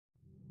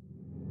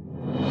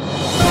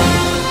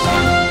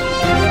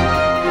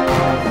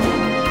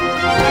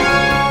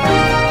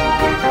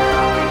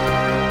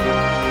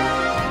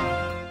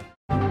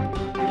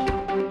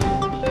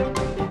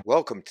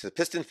to the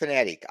Piston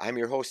Fanatic. I'm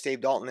your host, Dave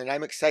Dalton, and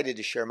I'm excited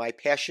to share my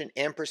passion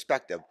and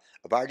perspective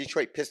of our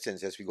Detroit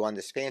Pistons as we go on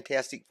this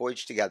fantastic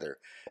voyage together.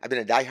 I've been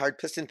a diehard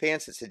Piston fan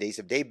since the days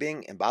of Dave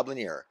Bing and Bob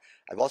Lanier.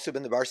 I've also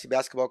been the varsity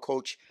basketball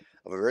coach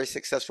of a very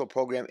successful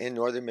program in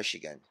northern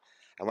Michigan.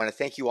 I want to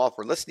thank you all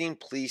for listening.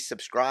 Please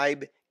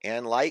subscribe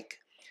and like.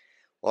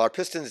 Well, our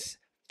Pistons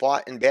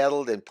fought and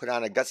battled and put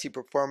on a gutsy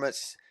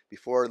performance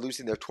before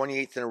losing their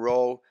 28th in a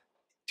row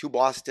to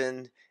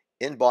Boston,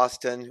 in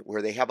Boston,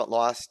 where they haven't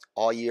lost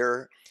all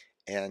year,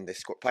 and the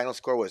final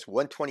score was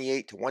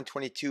 128 to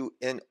 122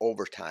 in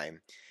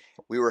overtime.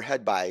 We were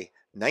ahead by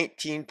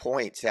 19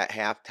 points at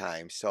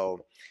halftime,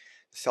 so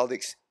the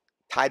Celtics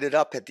tied it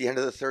up at the end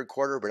of the third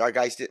quarter, but our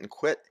guys didn't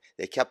quit.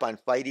 They kept on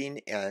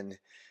fighting, and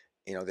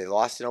they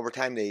lost in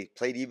overtime. They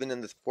played even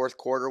in the fourth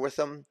quarter with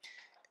them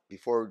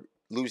before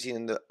losing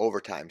in the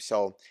overtime.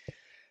 So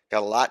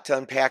got a lot to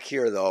unpack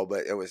here, though,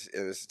 but it was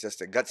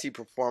just a gutsy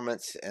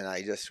performance, and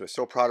I just was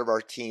so proud of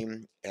our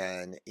team.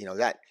 And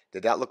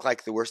did that look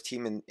like the worst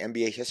team in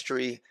NBA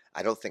history?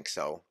 I don't think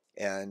so.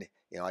 And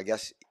I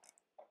guess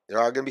there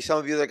are going to be some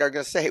of you that are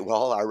going to say,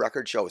 well, our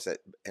record shows it,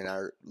 and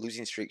our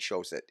losing streak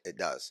shows it. It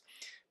does.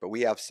 But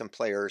we have some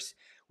players.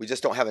 We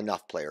just don't have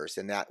enough players,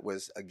 and that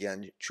was,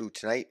 again, true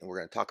tonight, and we're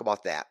going to talk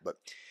about that. But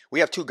we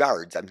have two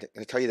guards. I'm going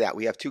to tell you that.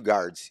 We have two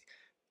guards.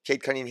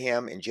 Cade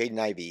Cunningham and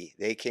Ivey,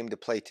 they came to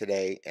play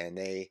today, and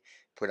they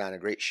put on a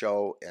great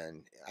show.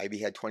 And Ivey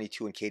had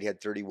 22 and Cade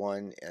had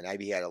 31, and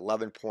Ivey had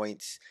 11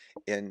 points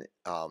in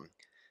the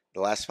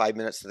last 5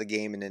 minutes of the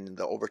game and in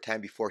the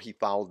overtime before he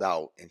fouled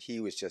out. And he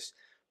was just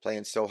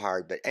playing so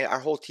hard. But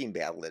our whole team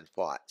battled and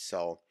fought.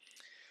 So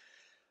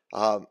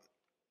the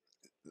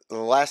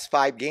last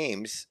 5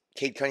 games,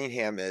 Cade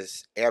Cunningham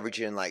is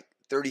averaging like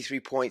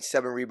 33 points,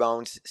 7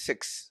 rebounds,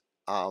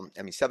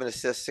 7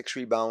 assists, 6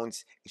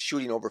 rebounds,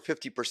 shooting over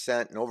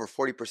 50% and over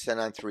 40%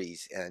 on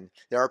threes. And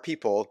there are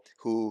people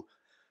who,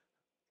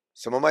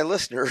 some of my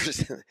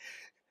listeners,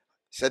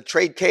 said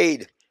trade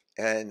Cade,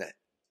 and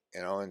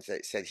and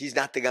said he's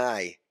not the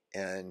guy.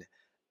 And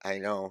I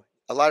know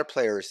a lot of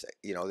players,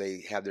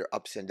 they have their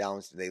ups and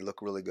downs. And they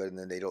look really good, and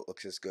then they don't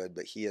look as good.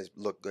 But he has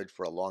looked good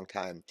for a long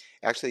time.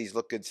 Actually, he's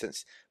looked good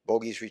since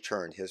Bogey's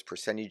return. His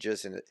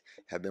percentages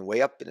have been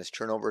way up, and his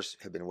turnovers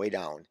have been way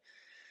down.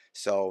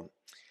 So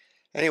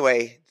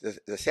anyway,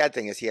 the sad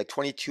thing is he had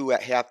 22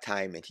 at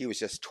halftime, and he was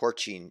just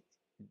torching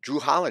Drew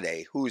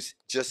Holiday, who's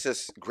just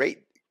this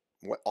great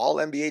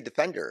all-NBA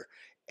defender,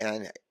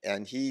 and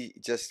he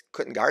just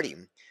couldn't guard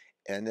him.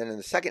 And then in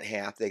the second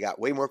half, they got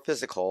way more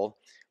physical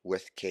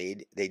with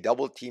Cade. They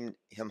double-teamed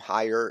him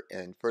higher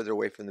and further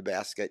away from the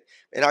basket,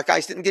 and our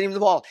guys didn't get him the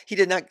ball. He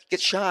did not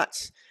get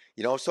shots.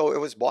 So it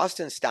was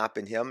Boston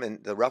stopping him,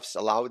 and the refs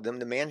allowed them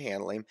to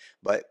manhandle him,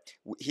 but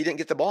he didn't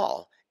get the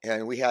ball.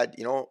 And we had,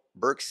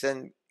 Burks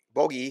and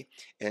Bogey,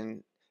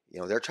 and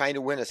they're trying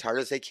to win as hard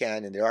as they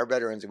can, and there are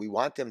veterans, and we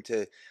want them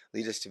to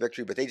lead us to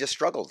victory, but they just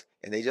struggled,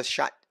 and they just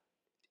shot,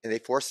 and they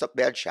forced up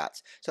bad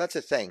shots. So that's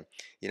the thing.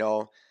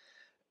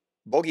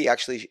 Bogey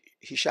actually,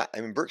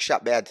 Burks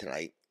shot bad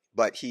tonight,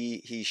 but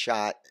he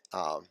shot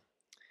on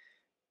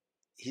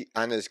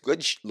his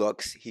good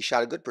looks, he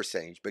shot a good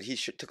percentage, but he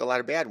took a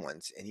lot of bad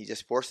ones, and he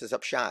just forces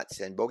up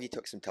shots. And Bogey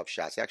took some tough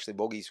shots. Actually,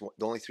 the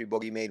only 3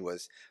 Bogey made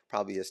was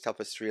probably his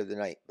toughest 3 of the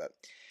night. But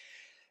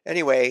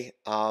anyway,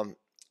 part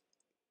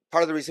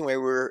of the reason why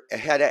we're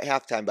ahead at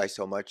halftime by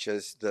so much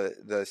is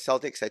the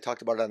Celtics. I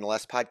talked about it on the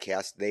last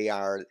podcast. They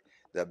are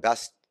the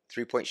best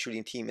 3-point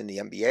shooting team in the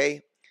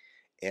NBA,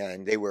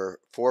 and they were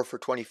 4 for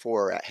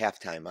 24 at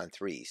halftime on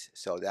threes.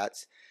 So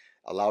that's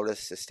allowed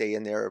us to stay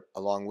in there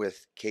along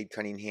with Cade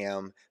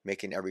Cunningham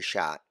making every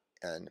shot.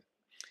 And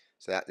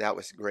so that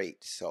was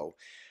great. So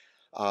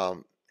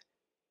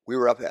we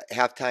were up at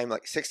halftime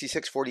like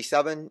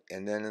 66-47,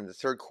 and then in the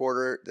third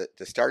quarter,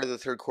 the start of the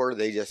third quarter,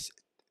 they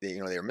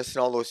were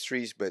missing all those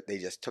threes, but they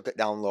just took it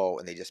down low,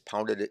 and they just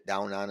pounded it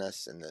down on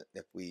us. And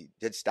if we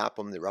did stop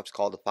them, the refs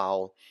called a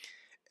foul.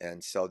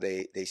 And so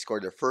they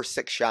scored their first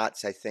 6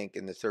 shots, I think,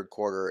 in the third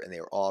quarter, and they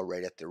were all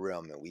right at the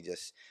rim, and we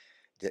just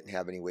didn't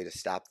have any way to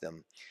stop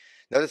them.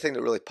 Another thing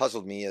that really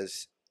puzzled me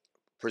is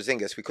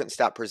Porzingis. We couldn't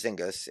stop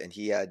Porzingis, and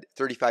he had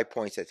 35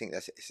 points. I think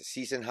that's a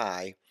season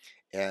high,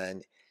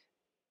 and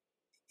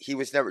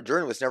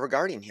Duren was never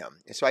guarding him.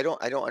 And so I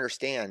don't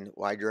understand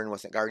why Duren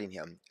wasn't guarding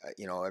him.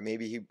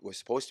 Maybe he was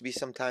supposed to be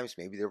sometimes.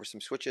 Maybe there were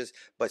some switches,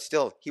 but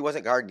still, he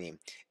wasn't guarding him.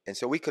 And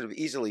so we could have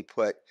easily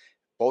put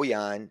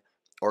Bojan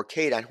or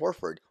Cade on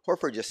Horford.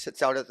 Horford just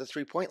sits out at the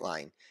 3-point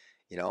line,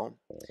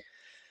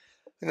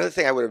 Another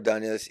thing I would have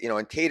done is,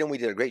 and Tatum, we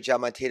did a great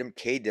job on Tatum.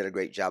 Cade did a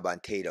great job on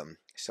Tatum.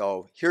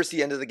 So here's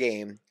the end of the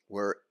game.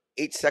 We're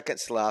 8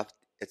 seconds left.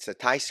 It's a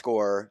tie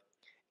score,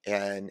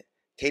 and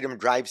Tatum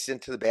drives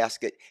into the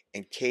basket,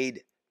 and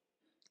Cade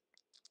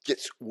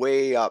gets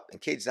way up. And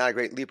Cade's not a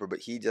great leaper, but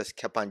he just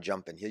kept on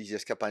jumping. He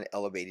just kept on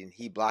elevating.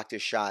 He blocked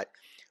his shot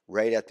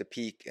right at the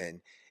peak, and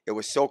it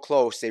was so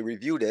close. They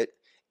reviewed it,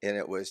 and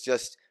it was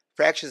just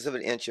fractions of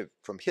an inch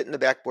from hitting the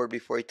backboard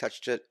before he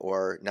touched it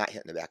or not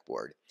hitting the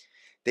backboard.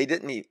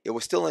 It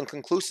was still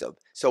inconclusive.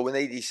 So when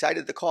they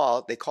decided the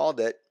call, they called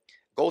it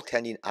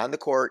goaltending on the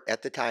court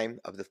at the time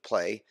of the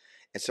play.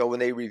 And so when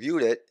they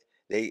reviewed it,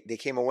 they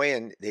came away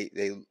and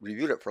they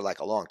reviewed it for like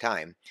a long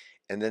time.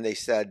 And then they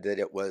said that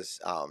it was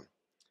a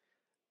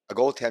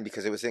goaltend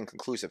because it was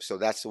inconclusive. So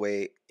that's the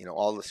way,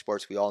 all the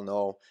sports we all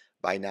know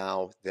by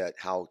now that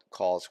how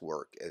calls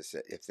work is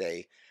that if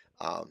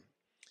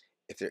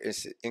there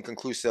is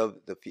inconclusive,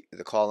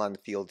 the call on the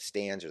field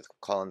stands or the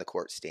call on the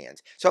court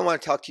stands. So I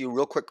want to talk to you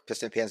real quick,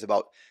 Piston fans,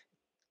 about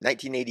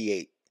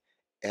 1988.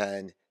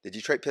 And the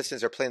Detroit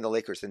Pistons are playing the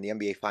Lakers in the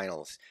NBA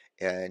Finals.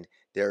 And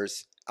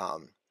there's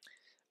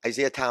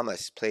Isaiah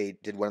Thomas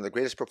did one of the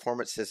greatest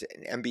performances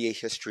in NBA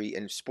history,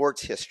 in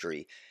sports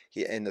history.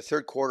 In the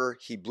third quarter,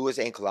 he blew his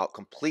ankle out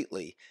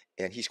completely,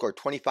 and he scored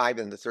 25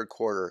 in the third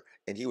quarter,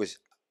 and he was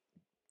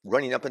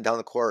running up and down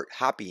the court,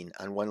 hopping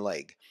on one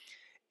leg.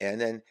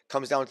 And then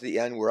comes down to the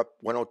end, we're up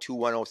 102,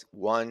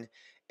 101,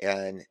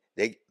 and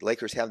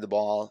Lakers have the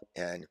ball,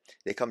 and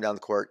they come down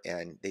the court,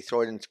 and they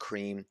throw it into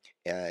Kareem,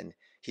 and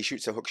he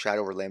shoots a hook shot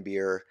over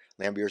Lambier.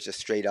 Lambier's just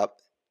straight up,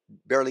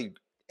 barely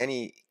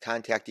any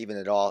contact even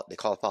at all. They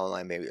call a foul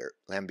on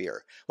Lambier.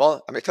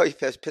 Well, I'm going to tell you,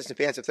 Piston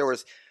fans, if there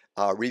was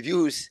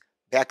reviews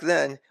back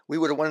then, we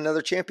would have won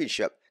another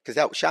championship because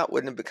that shot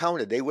wouldn't have been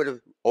counted. They would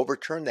have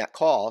overturned that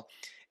call,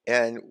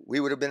 and we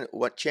would have been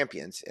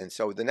champions. And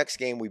so the next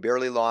game, we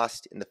barely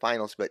lost in the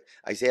finals, but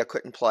Isaiah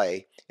couldn't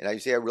play, and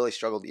Isaiah really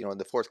struggled. In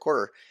the fourth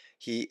quarter,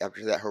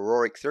 after that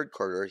heroic third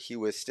quarter, he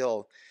was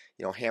still,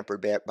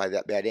 hampered by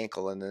that bad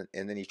ankle, and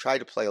then he tried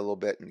to play a little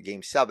bit in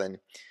Game 7,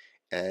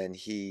 and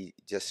he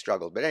just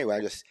struggled. But anyway,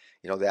 I just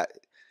that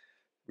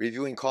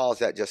reviewing calls,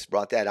 that just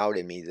brought that out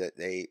in me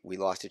that we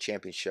lost a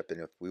championship,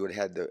 and if we would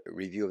have had the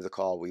review of the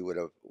call, we would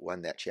have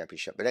won that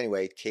championship. But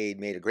anyway, Cade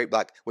made a great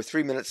block with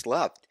 3 minutes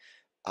left.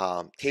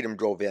 Tatum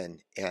drove in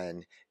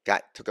and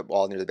took a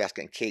ball near the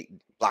basket, and Cade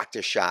blocked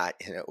a shot,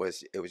 and it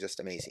was just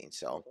amazing.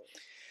 So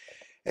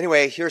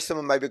anyway, here's some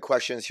of my big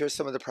questions. Here's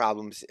some of the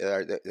problems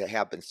that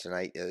happens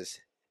tonight is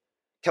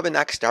Kevin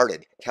Knox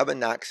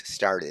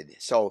started.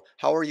 So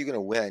how are you going to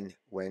win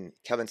when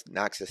Kevin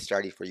Knox is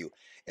starting for you?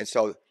 And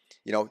so,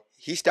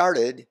 he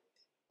started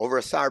over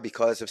Asar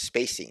because of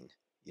spacing.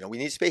 We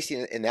need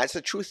spacing, and that's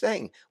a true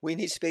thing. We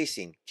need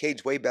spacing.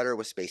 Cade's way better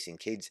with spacing.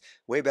 Cade's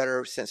way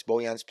better since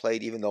Bojan's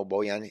played, even though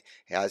Bojan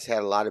has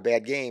had a lot of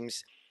bad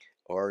games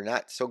or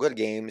not so good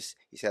games.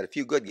 He's had a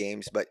few good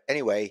games, but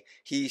anyway,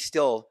 he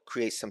still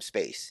creates some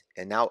space.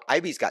 And now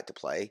Ivey's got to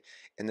play,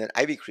 and then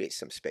Ivey creates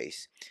some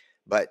space.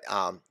 But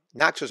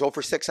Knox was 0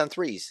 for 6 on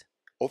threes.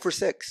 0 for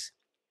 6.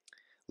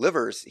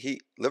 Livers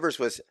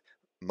was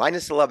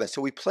minus 11.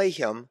 So we play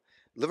him.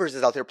 Livers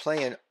is out there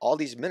playing all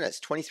these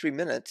minutes, 23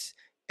 minutes,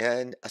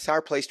 and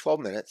Asar plays 12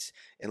 minutes,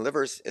 and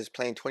Livers is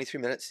playing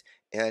 23 minutes,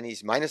 and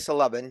he's minus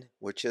 11,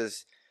 which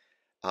is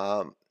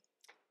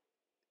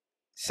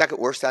second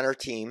worst on our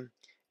team,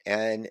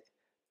 and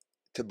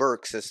to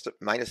Burks is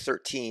minus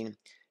 13,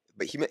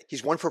 but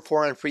he's 1 for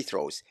 4 on free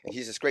throws, and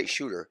he's this great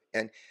shooter,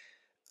 and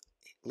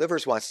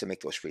Livers wants to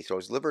make those free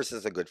throws. Livers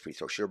is a good free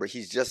throw shooter, but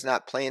he's just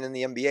not playing in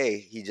the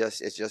NBA.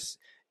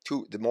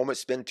 The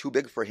moment's been too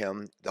big for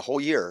him the whole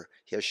year.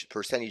 His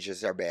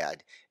percentages are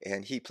bad.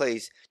 And he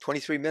plays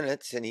 23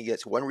 minutes and he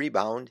gets 1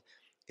 rebound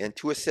and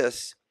 2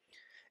 assists.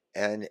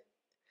 And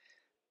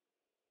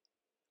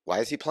why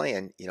is he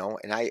playing?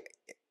 And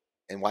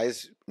why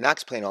is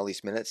Knox playing all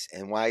these minutes?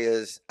 And why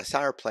is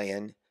Asar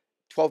playing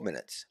 12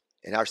 minutes?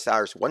 And our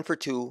Asar's 1 for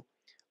 2,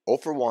 0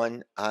 for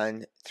 1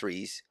 on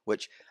threes,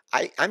 which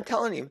I'm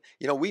telling him,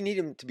 we need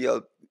him to be able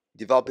to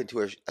develop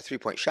into a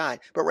 3-point shot.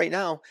 But right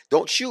now,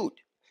 don't shoot.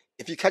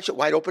 If you catch it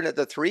wide open at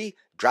the 3,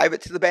 drive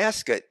it to the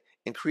basket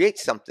and create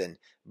something.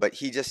 But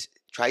he just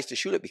tries to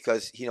shoot it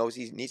because he knows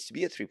he needs to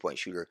be a 3-point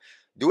shooter.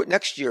 Do it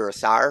next year,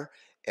 Asar.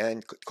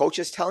 And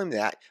coaches tell him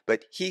that.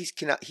 But he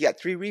got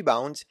 3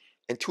 rebounds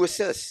and 2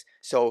 assists.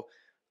 So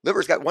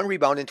Livers got 1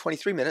 rebound in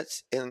 23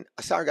 minutes, and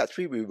Asar got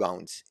 3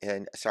 rebounds.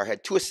 And Asar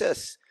had 2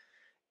 assists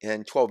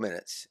in 12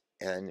 minutes.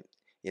 And,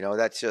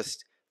 that's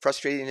just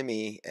frustrating to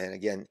me. And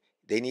again,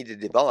 they need to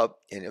develop.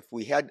 And if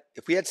we had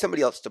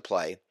somebody else to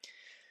play,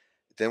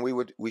 then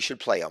we should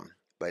play them,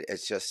 but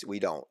it's just we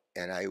don't.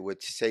 And I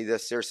would say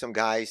this: there's some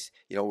guys,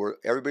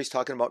 everybody's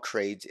talking about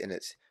trades, and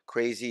it's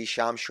crazy.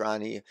 Sham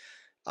Shrani,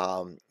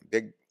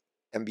 big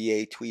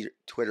NBA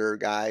Twitter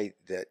guy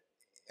that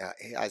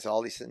has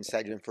all this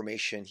inside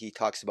information. He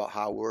talks about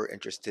how we're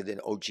interested in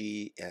OG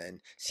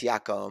and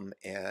Siakam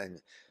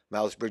and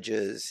Miles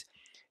Bridges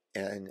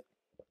and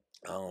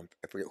I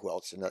forget who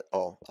else.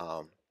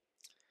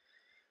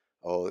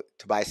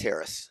 Tobias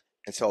Harris.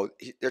 And so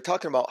they're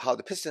talking about how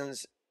the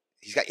Pistons.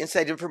 He's got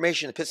inside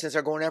information. The Pistons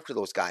are going after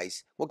those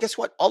guys. Well, guess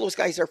what? All those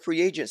guys are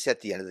free agents at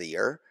the end of the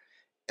year.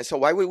 And so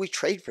why would we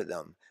trade for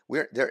them?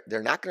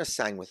 They're not going to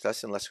sign with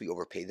us unless we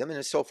overpay them.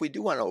 And so if we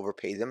do want to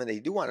overpay them and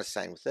they do want to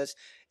sign with us,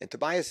 and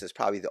Tobias is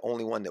probably the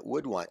only one that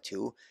would want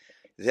to,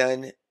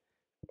 then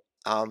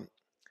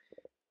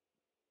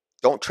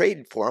don't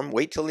trade for them.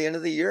 Wait till the end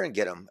of the year and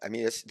get them. I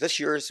mean, this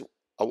year's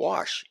a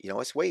wash.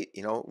 Let's wait.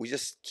 We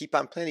just keep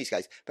on playing these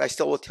guys. But I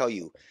still will tell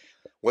you,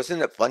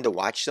 wasn't it fun to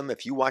watch them?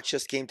 If you watched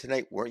this game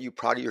tonight, weren't you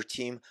proud of your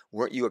team?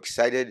 Weren't you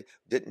excited?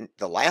 Didn't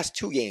the last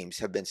two games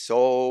have been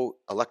so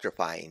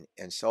electrifying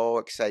and so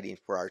exciting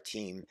for our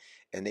team,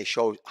 and they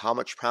show how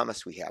much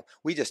promise we have.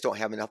 We just don't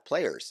have enough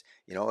players.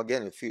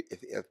 Again,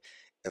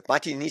 if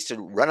Monty needs to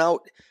run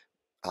out,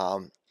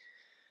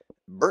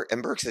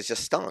 Burks has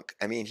just stunk.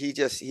 I mean,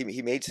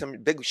 he made some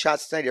big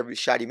shots tonight. Every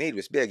shot he made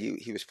was big.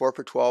 He was 4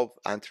 for 12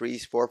 on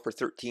threes, 4 for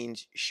 13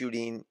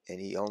 shooting,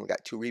 and he only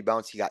got 2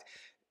 rebounds. He got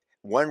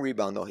 1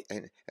 rebound though,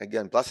 and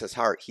again, bless his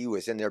heart, he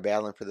was in there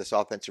battling for this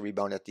offensive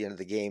rebound at the end of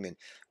the game, and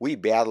we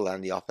battled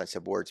on the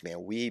offensive boards,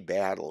 man. We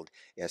battled,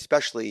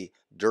 especially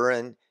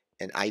Duran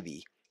and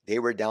Ivey. They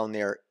were down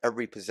there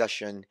every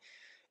possession,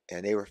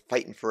 and they were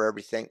fighting for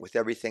everything with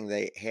everything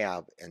they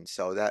have, and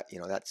so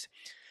that's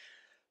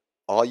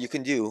all you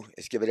can do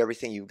is give it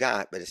everything you've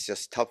got, but it's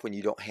just tough when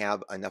you don't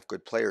have enough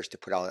good players to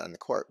put out on the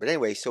court. But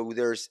anyway, so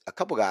there's a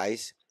couple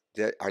guys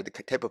that are the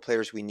type of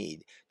players we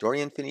need.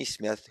 Dorian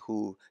Finney-Smith,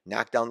 who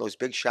knocked down those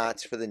big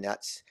shots for the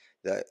Nets.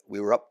 We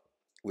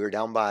were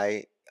down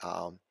by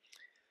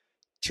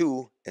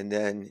 2, and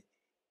then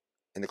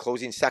in the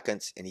closing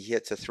seconds, and he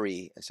hits a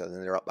 3, and so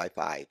then they're up by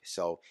 5.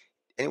 So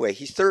anyway,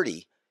 he's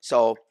 30.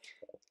 So,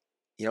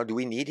 do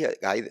we need a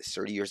guy that's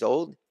 30 years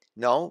old?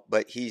 No,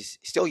 but he's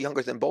still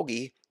younger than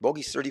Bogey.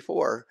 Bogey's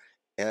 34,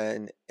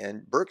 and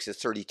Burks is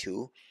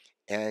 32,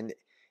 and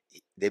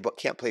they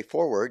can't play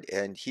forward,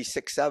 and he's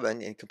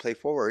 6'7" and can play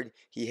forward.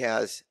 He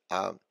has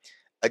a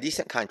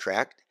decent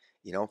contract,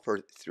 for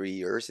 3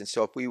 years. And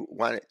so if we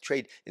want to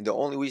trade, and the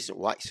only reason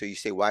why, so you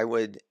say, why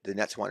would the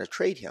Nets want to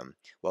trade him?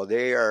 Well,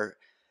 they are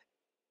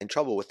in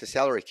trouble with the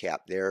salary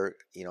cap. They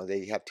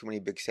have too many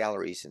big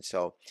salaries, and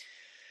so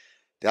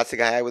that's the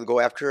guy I would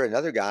go after.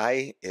 Another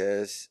guy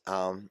is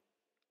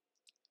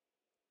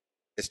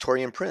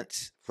Taurean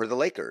Prince for the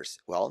Lakers.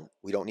 Well,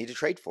 we don't need to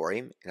trade for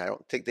him, and I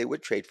don't think they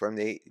would trade for him.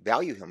 They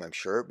value him, I'm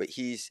sure, but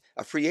he's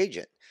a free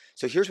agent.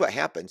 So here's what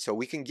happened. So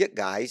we can get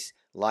guys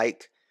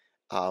like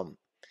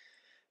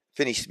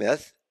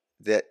Finney-Smith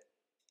that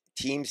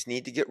teams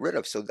need to get rid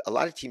of. So a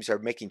lot of teams are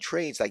making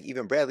trades, like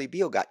even Bradley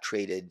Beal got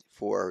traded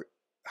for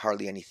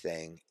hardly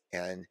anything.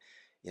 And,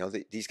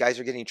 these guys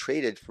are getting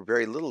traded for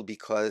very little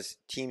because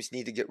teams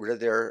need to get rid of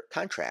their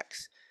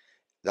contracts.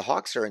 The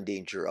Hawks are in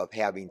danger of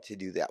having to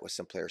do that with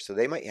some players, so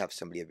they might have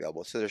somebody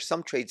available. So there's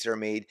some trades that are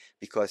made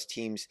because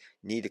teams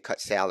need to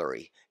cut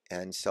salary,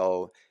 and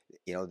so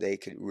they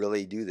could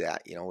really do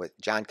that. With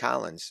John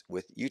Collins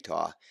with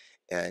Utah,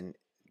 and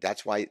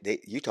that's why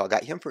Utah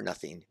got him for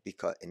nothing,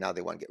 and now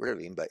they want to get rid of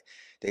him, but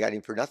they got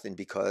him for nothing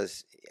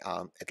because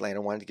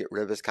Atlanta wanted to get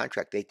rid of his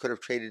contract. They could have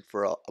traded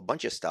for a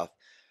bunch of stuff,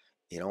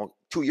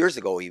 2 years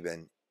ago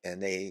even,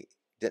 and they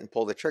didn't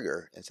pull the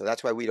trigger, and so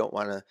that's why we don't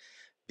want to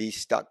be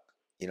stuck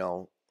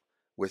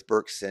with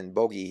Burks and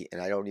Bogey,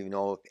 and I don't even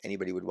know if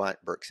anybody would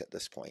want Burks at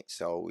this point.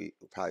 So we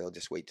probably will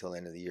just wait till the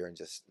end of the year and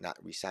just not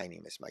re-sign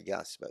him, is my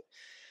guess. But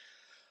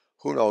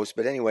who knows?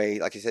 But anyway,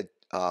 like I said,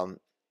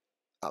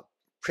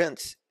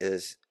 Prince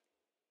is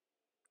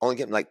only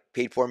getting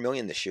paid $4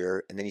 million this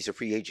year, and then he's a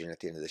free agent at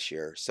the end of this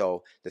year.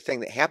 So the thing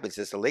that happens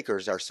is the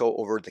Lakers are so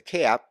over the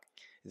cap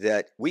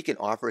that we can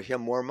offer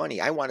him more money.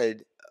 I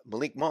wanted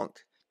Malik Monk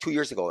 2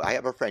 years ago. I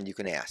have a friend you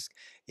can ask.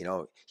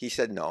 He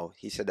said no.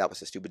 He said that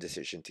was a stupid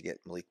decision to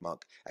get Malik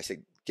Monk. I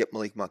said, get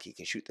Malik Monk. He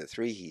can shoot the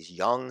 3. He's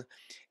young,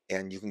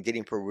 and you can get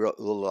him for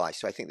a little less.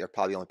 So I think they're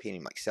probably only paying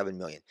him $7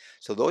 million.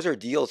 So those are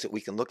deals that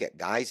we can look at.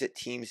 Guys that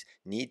teams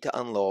need to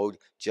unload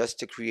just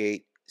to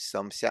create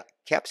some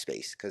cap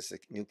space, because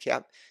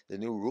the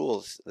new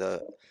rules,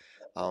 the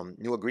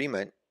new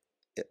agreement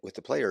with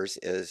the players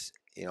is,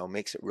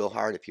 makes it real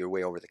hard if you're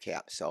way over the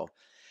cap. So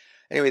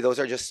anyway, those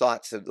are just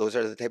thoughts. Those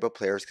are the type of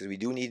players, because we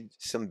do need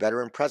some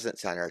veteran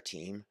presence on our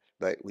team,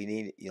 but we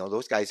need,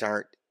 those guys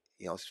aren't,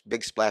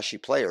 big splashy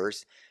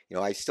players.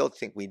 I still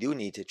think we do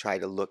need to try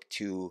to look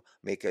to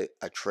make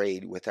a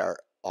trade with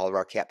all of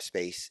our cap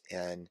space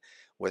and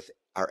with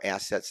our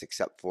assets,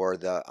 except for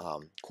the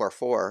core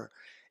 4,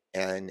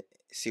 and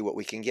see what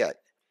we can get.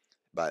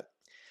 But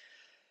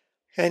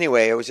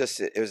anyway, it was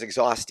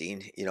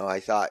exhausting. I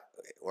thought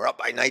we're up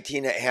by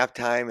 19 at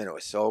halftime, and it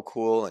was so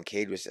cool, and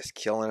Cade was just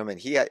killing him, and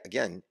he had,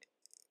 again,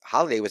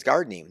 Holiday was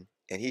guarding him,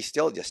 and he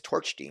still just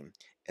torched him.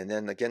 And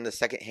then again, the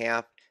second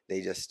half, they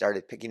just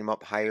started picking him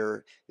up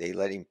higher. They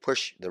let him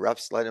push. The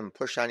refs let him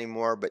push on him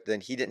more, but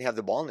then he didn't have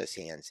the ball in his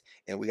hands,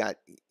 and we got,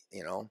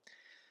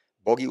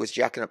 Bogey was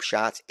jacking up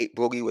shots.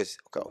 Bogey was,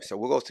 okay, so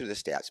we'll go through the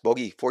stats.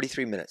 Bogey,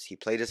 43 minutes. He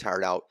played his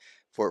heart out.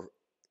 For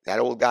that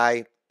old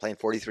guy, playing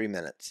 43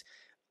 minutes.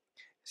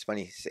 It's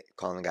funny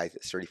calling a guy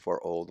that's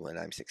 34 old when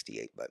I'm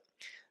 68, but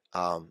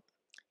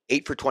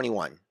 8 for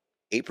 21.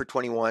 8 for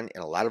 21,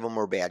 and a lot of them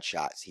were bad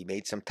shots. He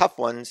made some tough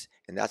ones,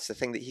 and that's the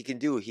thing that he can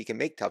do. He can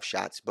make tough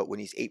shots, but when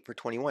he's 8 for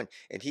 21,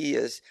 and he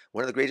is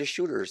one of the greatest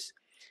shooters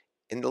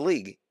in the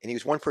league, and he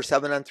was 1 for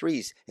 7 on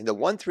threes. And the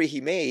one three he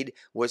made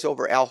was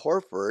over Al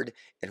Horford,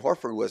 and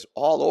Horford was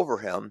all over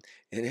him,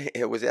 and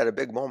it was at a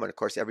big moment. Of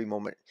course, every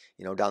moment,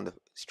 down the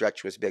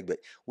stretch was big, but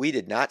we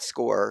did not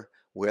score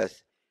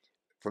with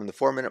from the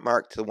 4 minute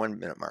mark to the 1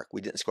 minute mark.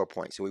 We didn't score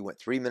points, so we went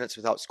 3 minutes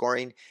without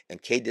scoring,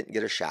 and Cade didn't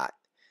get a shot,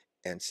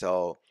 and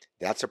so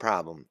that's a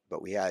problem.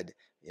 But we had,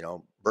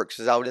 Burks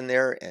was out in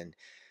there, and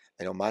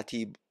I know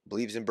Monty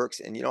believes in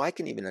Burks, and I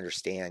can even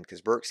understand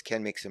because Burks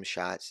can make some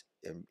shots,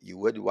 and you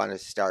would want to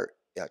start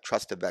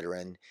trust a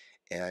veteran.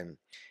 And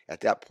at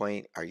that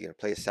point, are you going to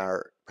play a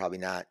star? Probably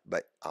not.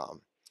 But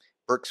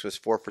Burks was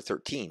 4 for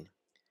 13,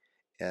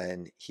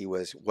 and he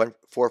was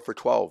 4 for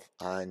 12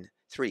 on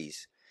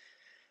threes.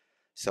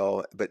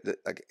 So, but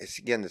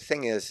again, the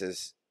thing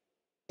is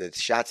the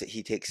shots that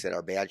he takes that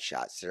are bad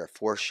shots. There are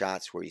 4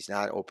 shots where he's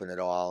not open at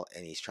all,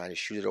 and he's trying to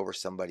shoot it over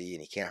somebody,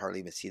 and he can't hardly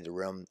even see the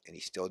rim, and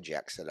he still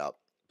jacks it up.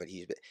 But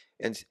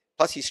and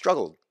plus he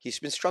struggled. He's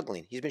been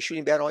struggling. He's been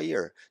shooting bad all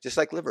year, just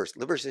like Livers.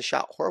 Livers has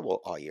shot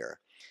horrible all year.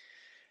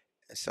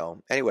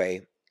 So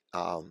anyway,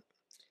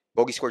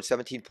 Bogey scored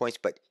 17 points,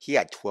 but he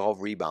had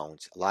 12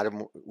 rebounds. A lot of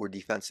them were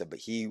defensive, but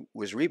he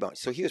was rebounding.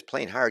 So he was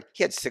playing hard.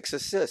 He had 6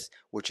 assists,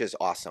 which is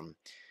awesome.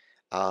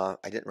 I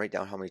didn't write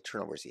down how many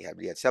turnovers he had,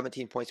 but he had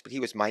 17 points, but he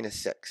was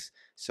 -6.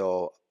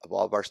 So of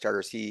all of our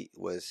starters, he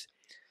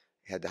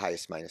had the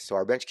highest minus. So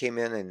our bench came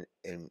in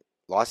and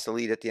lost the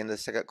lead at the end of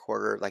the second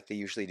quarter like they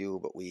usually do,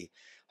 but we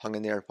hung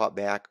in there and fought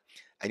back.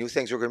 I knew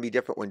things were going to be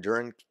different when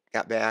Duran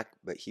got back,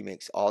 but he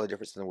makes all the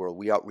difference in the world.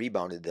 We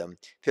out-rebounded them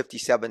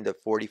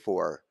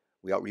 57-44.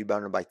 We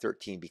out-rebounded them by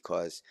 13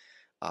 because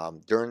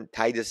Duran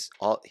tied his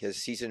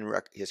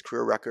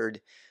career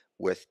record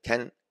with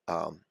 10.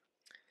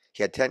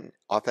 He had 10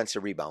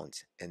 offensive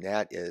rebounds, and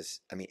that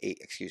is,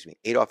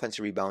 8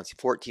 offensive rebounds,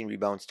 14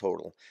 rebounds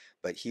total.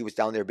 But he was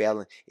down there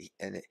battling,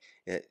 and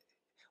it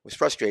was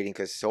frustrating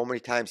because so many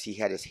times he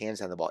had his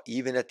hands on the ball,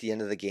 even at the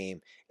end of the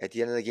game. At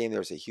the end of the game,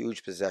 there was a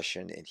huge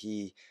possession, and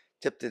he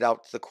tipped it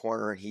out to the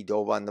corner, and he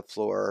dove on the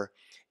floor.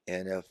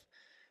 And if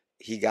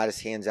he got his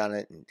hands on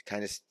it and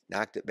kind of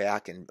knocked it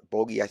back, and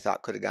Bogey, I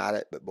thought, could have got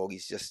it, but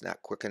Bogey's just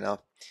not quick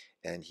enough.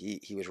 And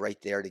he was right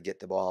there to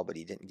get the ball, but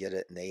he didn't get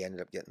it, and they ended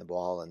up getting the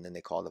ball, and then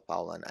they called the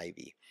foul on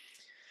Ivey.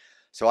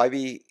 So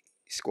Ivey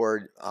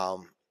scored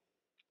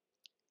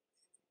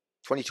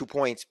 22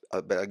 points,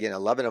 but again,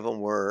 11 of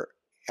them were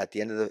at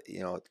the end of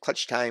the,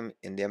 clutch time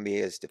in the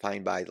NBA is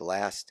defined by the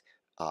last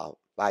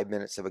 5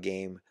 minutes of a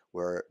game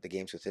where the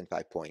game's within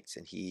 5 points,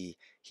 and he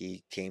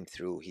came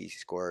through. He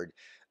scored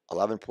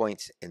 11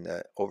 points in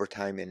the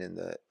overtime and in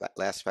the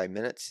last 5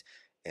 minutes,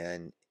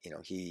 and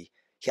he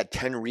had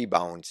 10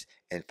 rebounds,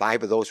 and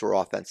 5 of those were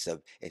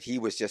offensive, and he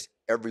was just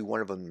every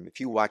one of them. If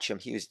you watch him,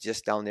 he was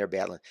just down there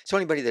battling. So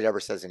anybody that ever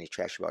says any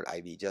trash about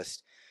Ivey,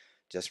 just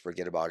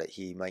forget about it.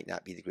 He might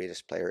not be the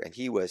greatest player, and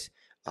he was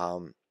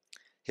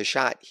his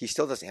shot. He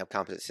still doesn't have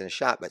confidence in his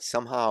shot, but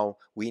somehow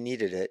we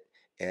needed it,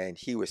 and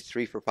he was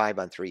 3 for 5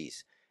 on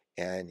threes,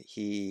 and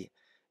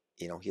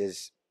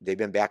they've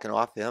been backing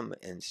off him,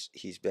 and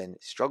he's been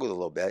struggled a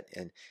little bit,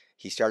 and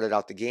he started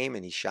out the game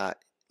and he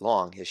shot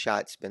long. His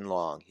shot's been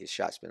long. His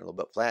shot's been a little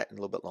bit flat and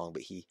a little bit long,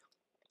 but he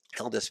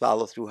held his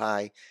follow through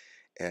high,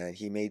 and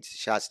he made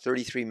shots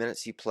 33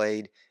 minutes he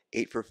played,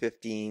 8 for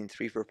 15,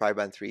 3 for 5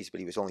 on threes,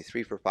 but he was only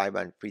 3 for 5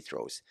 on free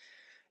throws.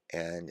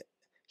 And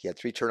he had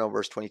 3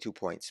 turnovers, 22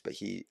 points, but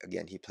he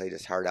played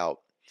his heart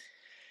out.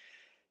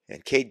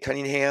 And Cade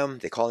Cunningham,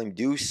 they call him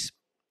Deuce,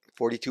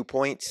 42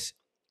 points.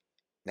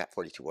 Not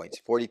 42 points,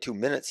 42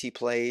 minutes he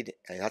played,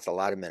 and that's a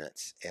lot of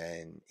minutes.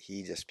 And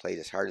he just played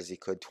as hard as he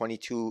could.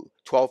 12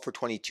 for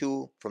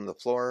 22 from the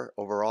floor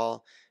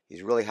overall.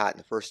 He's really hot in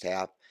the first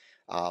half.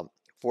 4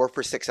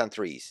 for 6 on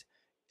threes.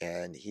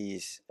 And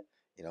he's,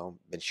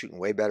 been shooting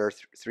way better.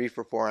 3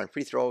 for 4 on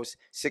free throws,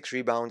 6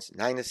 rebounds,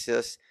 9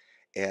 assists,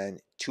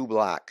 and 2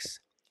 blocks.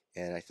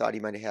 And I thought he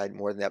might have had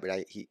more than that, but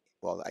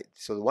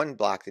so the one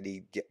block that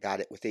he got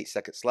it with 8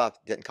 seconds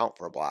left didn't count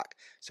for a block.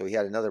 So he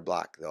had another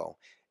block, though.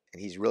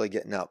 And he's really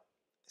getting up.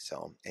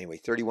 So anyway,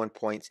 31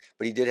 points,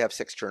 but he did have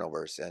 6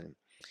 turnovers. And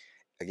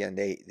again,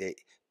 they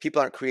people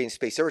aren't creating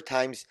space. There were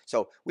times,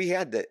 so we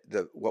had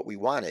the what we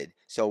wanted.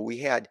 So we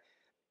had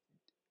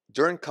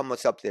Duran come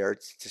up there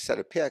to set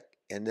a pick,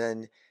 and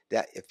then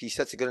that if he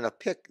sets a good enough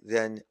pick,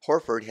 then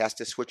Horford has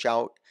to switch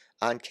out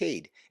on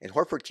Cade, and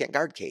Horford can't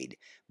guard Cade.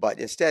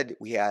 But instead,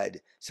 we had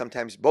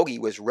sometimes Bogey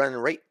was running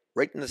right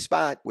in the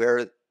spot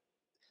where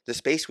the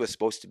space was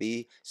supposed to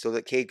be so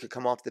that Cade could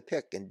come off the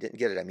pick and didn't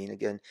get it.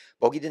 Again,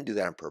 Bogey didn't do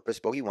that on purpose.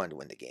 Bogey wanted to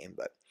win the game,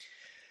 but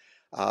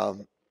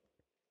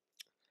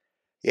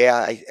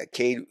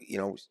Cade,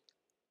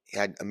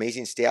 had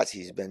amazing stats.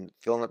 He's been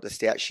filling up the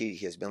stat sheet.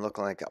 He has been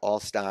looking like an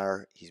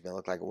all-star. He's been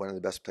looking like one of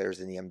the best players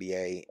in the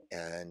NBA.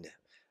 And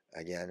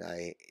again,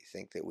 I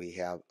think that we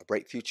have a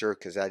bright future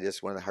because that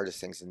is one of the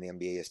hardest things in the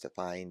NBA is to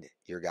find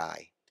your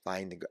guy,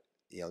 find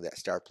that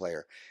star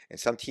player. And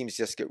some teams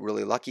just get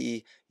really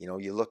lucky.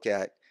 You look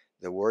at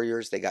the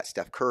Warriors, they got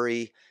Steph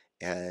Curry,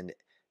 and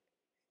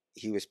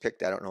he was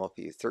picked, I don't know if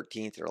he was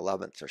 13th or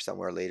 11th or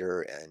somewhere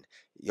later, and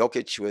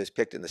Jokic was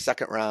picked in the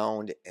second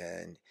round.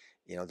 And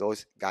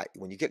those guys,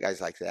 when you get guys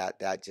like that,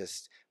 that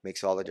just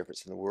makes all the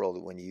difference in the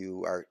world. When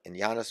you are, and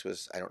Giannis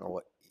was, I don't know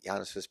what,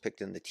 Giannis was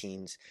picked in the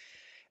teens.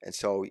 And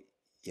so,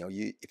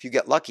 if you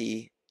get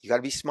lucky, you got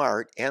to be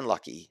smart and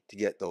lucky to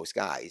get those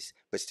guys.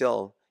 But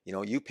still,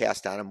 you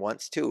passed on them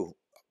once too.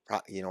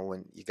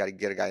 When you got to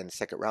get a guy in the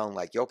second round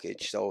like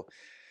Jokic. So,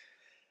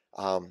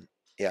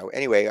 yeah.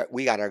 Anyway,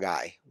 we got our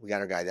guy. We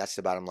got our guy. That's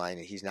the bottom line.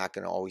 And he's not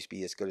going to always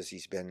be as good as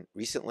he's been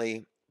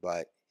recently,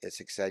 but it's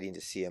exciting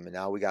to see him. And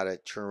now we got to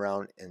turn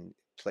around and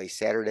play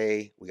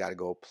Saturday. We got to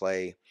go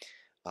play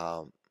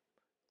um,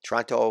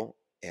 Toronto,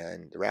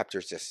 and the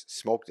Raptors just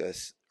smoked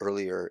us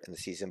earlier in the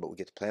season, but we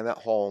get to play them at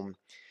home.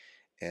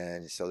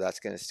 And so that's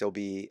going to still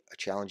be a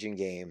challenging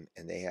game,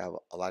 and they have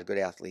a lot of good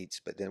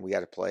athletes. But then we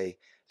got to play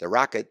the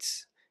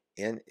Rockets,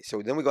 and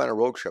so then we go on a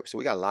road trip. So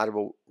we got a lot of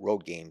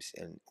road games,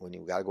 and when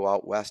you got to go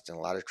out west and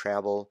a lot of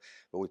travel.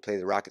 But we play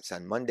the Rockets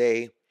on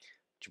Monday.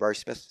 Jabari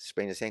Smith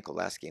sprained his ankle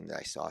last game that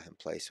I saw him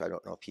play, so I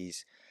don't know if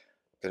he's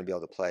going to be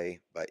able to play.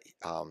 But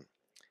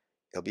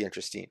it'll be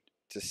interesting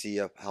to see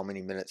how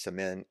many minutes I'm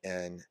in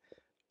and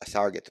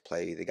Asar get to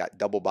play. They got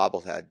double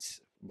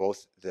bobbleheads.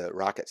 Both the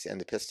Rockets and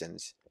the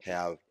Pistons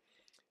have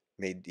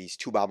made these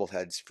two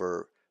bobbleheads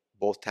for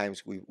both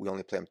times. We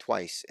only play them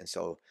twice, and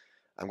so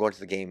I'm going to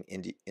the game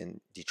in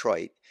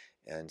Detroit.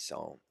 And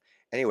so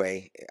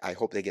anyway, I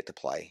hope they get to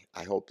play.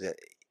 I hope that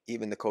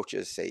even the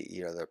coaches say,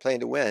 they're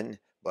playing to win,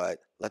 but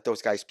let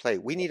those guys play.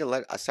 We need to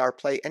let Asar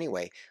play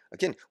anyway.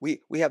 Again,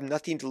 we have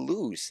nothing to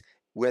lose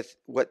with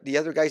what the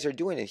other guys are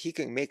doing, and he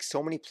can make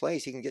so many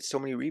plays. He can get so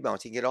many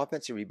rebounds. He can get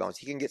offensive rebounds.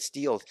 He can get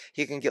steals.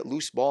 He can get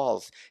loose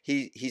balls.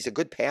 He's a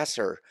good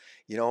passer,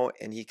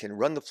 and he can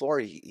run the floor.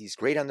 He's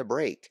great on the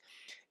break.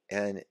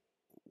 And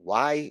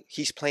why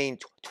he's playing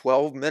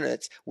 12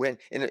 minutes when,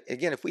 and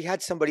again, if we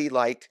had somebody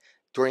like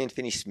Dorian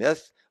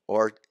Finney-Smith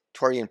or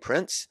Torian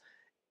Prince,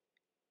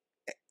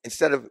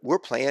 instead of, we're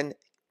playing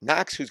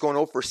Knox, who's going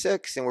 0 for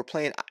 6, and we're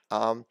playing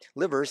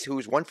Livers,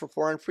 who's 1 for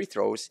 4 on free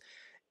throws,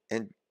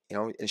 and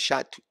and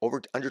shot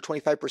under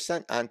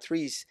 25% on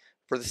threes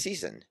for the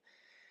season.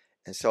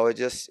 And so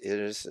it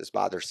is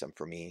bothersome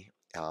for me.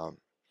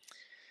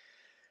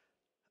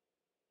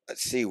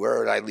 Let's see,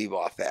 where did I leave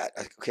off at?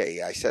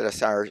 Okay, I said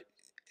our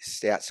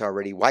stats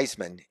already.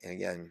 Wiseman, and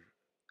again,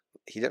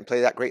 he didn't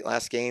play that great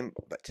last game,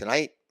 but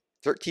tonight,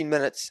 13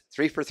 minutes,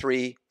 3 for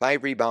 3,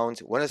 5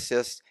 rebounds, 1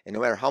 assist, and no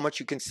matter how much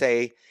you can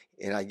say,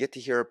 and I get to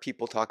hear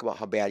people talk about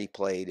how bad he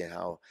played and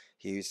how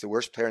he's the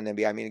worst player in the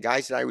NBA. I mean,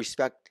 guys that I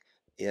respect,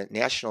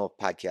 national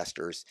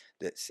podcasters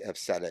that have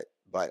said it,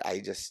 but I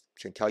just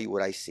can tell you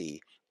what I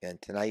see.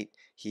 And tonight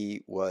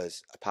he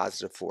was a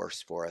positive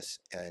force for us.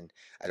 And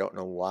I don't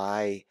know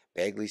why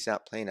Bagley's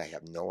not playing. I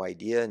have no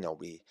idea.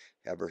 Nobody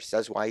ever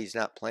says why he's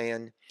not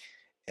playing.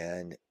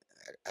 And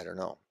I don't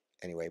know.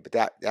 Anyway, but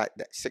that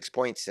 6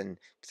 points in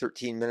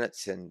 13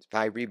 minutes and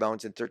 5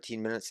 rebounds in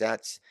 13 minutes,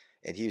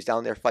 and he was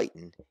down there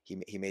fighting.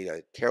 He made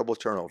a terrible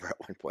turnover at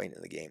one point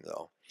in the game,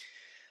 though.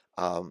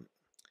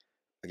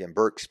 Again,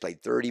 Burks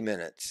played 30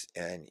 minutes,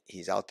 and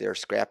he's out there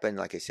scrapping.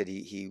 Like I said,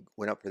 he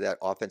went up for that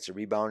offensive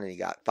rebound, and he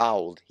got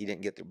fouled. He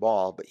didn't get the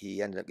ball, but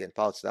he ended up getting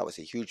fouled, so that was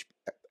a huge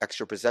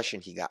extra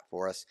possession he got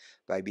for us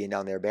by being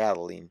down there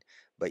battling.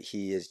 But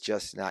he has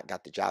just not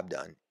got the job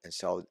done. And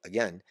so,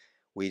 again,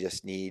 we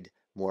just need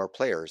more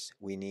players.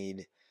 We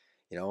need,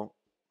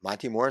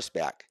 Monty Morris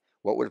back.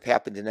 What would have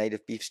happened tonight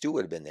if Beef Stew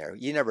would have been there?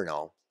 You never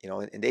know.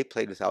 And they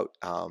played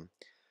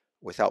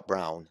without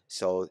Brown.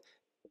 So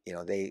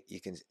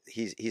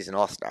he's an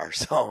all-star.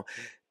 So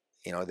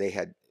they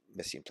had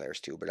missing players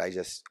too. But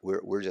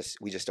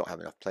we just don't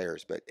have enough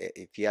players. But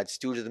if you add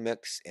Stu to the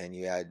mix and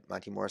you add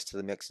Monty Morris to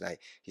the mix, and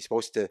he's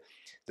supposed to,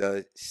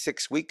 the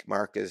 6-week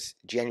mark is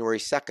January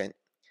 2nd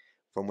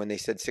from when they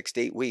said 6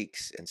 to 8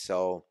 weeks, and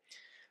so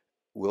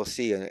we'll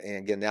see. And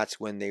again, that's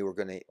when they were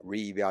going to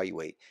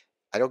reevaluate.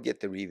 I don't get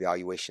the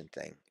reevaluation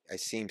thing. It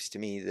seems to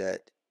me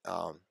that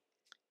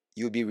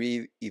you would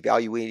be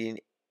reevaluating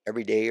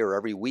every day or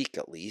every week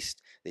at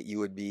least, that you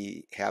would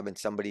be having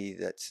somebody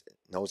that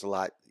knows a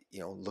lot,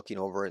 looking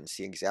over it and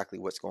see exactly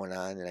what's going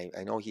on. And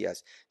I know he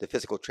has the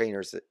physical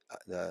trainers,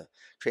 the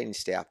training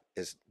staff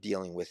is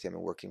dealing with him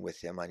and working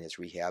with him on his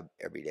rehab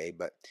every day,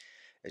 but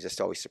it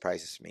just always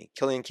surprises me.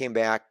 Killian came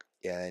back,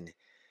 and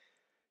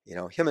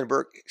him and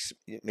Burke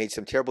made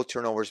some terrible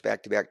turnovers,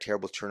 back-to-back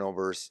terrible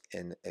turnovers,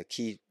 and a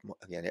key,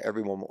 again,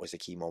 every moment was a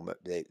key moment.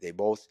 They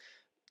both,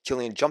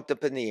 Killian jumped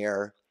up in the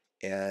air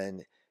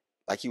and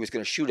like he was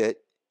going to shoot it,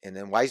 and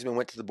then Wiseman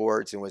went to the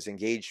boards and was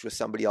engaged with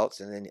somebody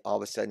else, and then all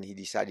of a sudden he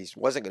decided he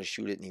wasn't going to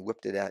shoot it, and he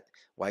whipped it at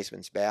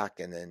Wiseman's back,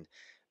 and then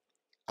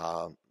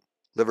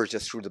Livers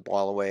just threw the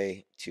ball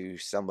away to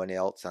someone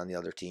else on the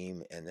other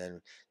team, and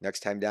then next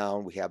time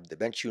down we have the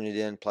bench unit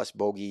in plus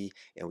bogey,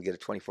 and we get a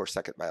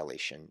 24-second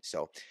violation.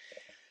 So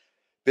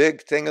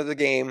Big thing of the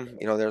game,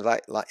 there's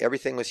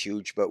everything was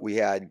huge, but we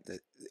had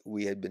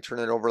been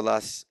turning over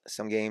less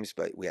some games,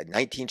 but we had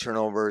 19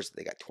 turnovers.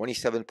 They got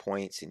 27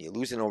 points, and you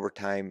lose in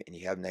overtime, and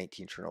you have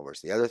 19 turnovers.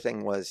 The other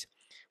thing was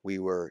we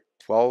were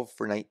 12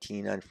 for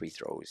 19 on free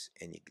throws,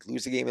 and you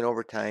lose the game in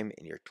overtime,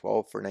 and you're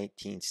 12 for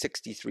 19,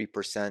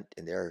 63%,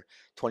 and they're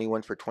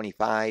 21 for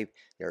 25,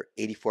 they're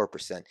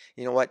 84%.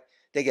 You know what?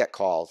 They get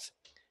calls.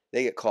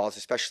 They get calls,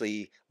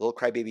 especially little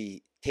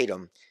crybaby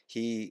Tatum.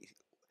 He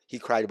he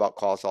cried about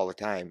calls all the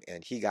time,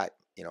 and he got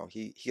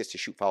he gets to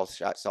shoot foul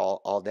shots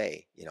all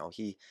day.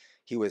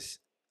 He was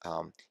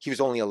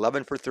only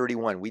 11 for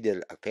 31. We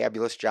did a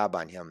fabulous job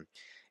on him,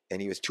 and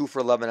he was 2 for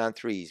 11 on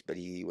threes, but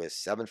he was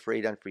 7 for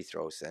 8 on free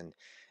throws. And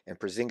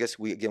Porzingis,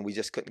 we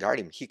just couldn't guard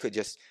him. He could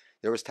just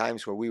There was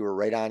times where we were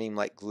right on him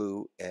like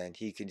glue, and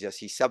he's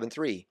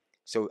 7-3.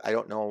 So I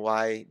don't know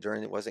why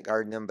Duran wasn't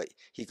guarding him, but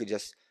he could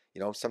just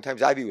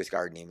sometimes Ivey was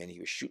guarding him, and he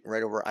was shooting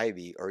right over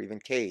Ivey or even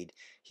Cade.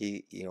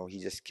 He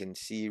just can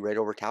see right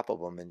over top of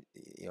them, and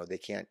they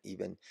can't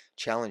even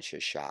challenge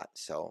his shot.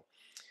 So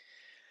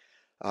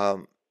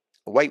um,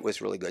 White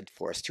was really good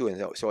for us too. And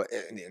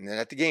then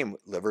at the game,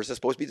 Livers is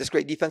supposed to be this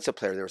great defensive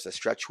player. There was a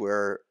stretch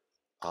where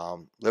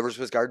Livers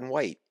was guarding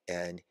White,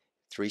 and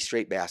 3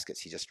 straight baskets.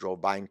 He just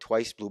drove by him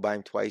twice, blew by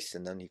him twice,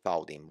 and then he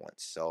fouled him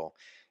once. So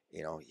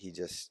he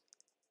just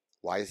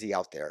why is he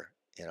out there?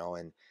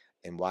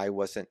 And why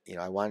wasn't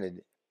I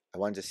wanted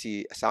to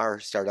see Asar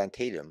start on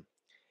Tatum,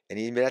 and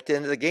even at the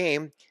end of the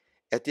game,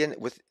 at the end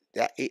with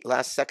that 8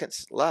 last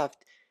seconds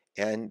left,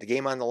 and the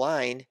game on the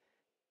line,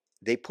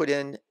 they put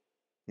in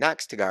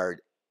Knox to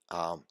guard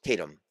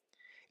Tatum.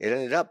 It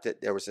ended up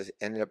that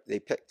they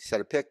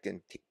set a pick,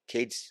 and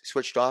Cade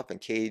switched off, and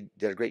Cade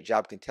did a great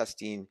job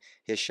contesting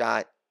his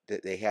shot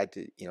that they had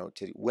to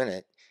win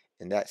it,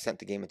 and that sent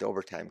the game into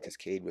overtime because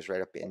Cade was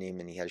right up in him,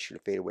 and he had to shoot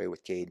a fadeaway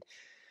with Cade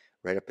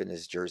right up in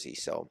his jersey.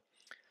 So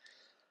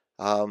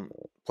um,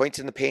 points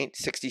in the paint,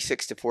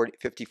 66 to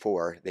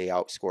 54. They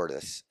outscored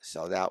us,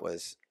 so that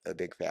was a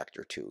big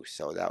factor too.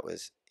 So that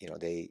was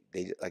they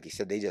like you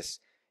said, they just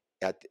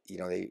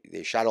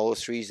they shot all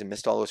those threes and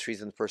missed all those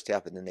threes in the first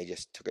half, and then they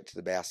just took it to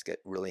the basket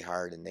really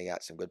hard, and they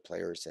got some good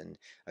players, and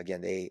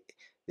again they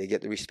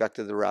get the respect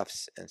of the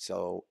refs, and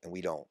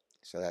we don't.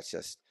 So that's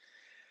just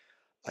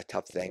a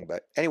tough thing.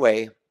 But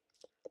anyway,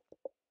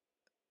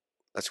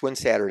 let's win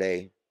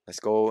Saturday. Let's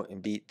go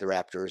and beat the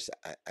Raptors.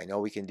 I know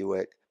we can do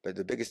it. But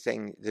the biggest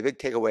thing, the big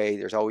takeaway,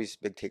 there's always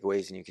big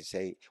takeaways, and you can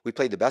say we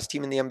played the best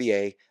team in the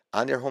NBA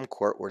on their home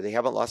court where they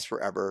haven't lost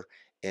forever,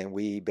 and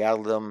we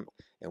battled them,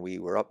 and we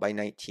were up by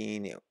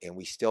 19, and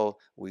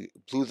we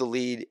blew the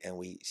lead, and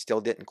we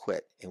still didn't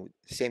quit. And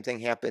the same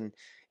thing happened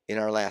in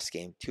our last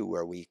game too,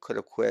 where we could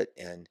have quit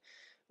and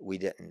we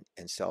didn't.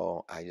 And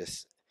so I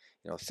just,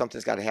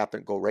 something's got to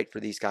happen, go right for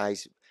these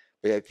guys.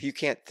 But if you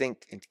can't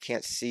think and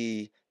can't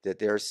see that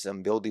there's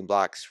some building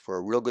blocks for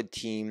a real good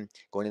team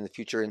going in the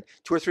future. And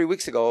 2 or 3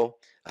 weeks ago,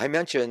 I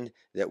mentioned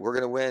that we're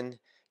going to win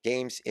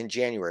games in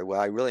January. Well,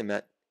 I really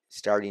meant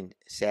starting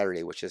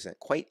Saturday, which isn't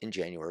quite in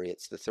January.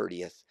 It's the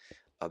 30th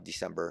of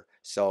December.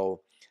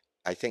 So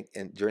I think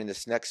during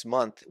this next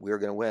month, we're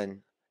going to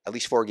win at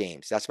least 4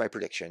 games. That's my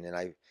prediction.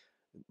 And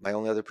my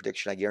only other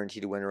prediction, I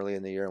guaranteed to win early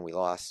in the year, and we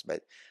lost.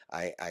 But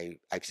I've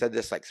said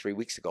this like 3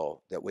 weeks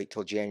ago, that wait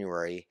till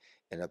January.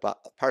 And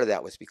part of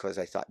that was because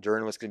I thought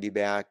Duran was going to be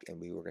back, and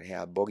we were going to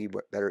have Bogey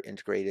better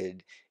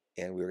integrated,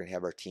 and we were going to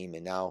have our team.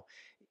 And now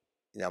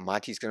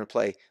Monty's going to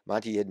play.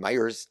 Monty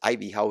admires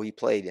Ivey, how he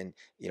played, and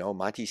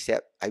Monty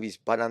sat Ivey's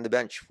butt on the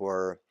bench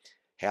for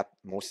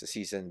most of the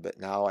season. But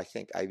now I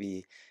think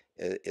Ivey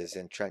is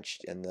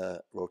entrenched in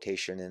the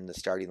rotation in the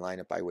starting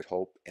lineup, I would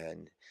hope,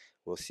 and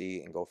we'll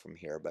see and go from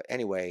here. But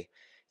anyway,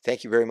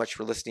 thank you very much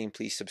for listening.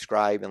 Please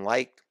subscribe and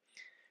like.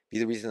 Be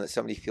the reason that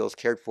somebody feels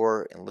cared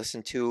for and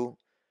listened to,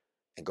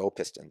 and go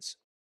Pistons.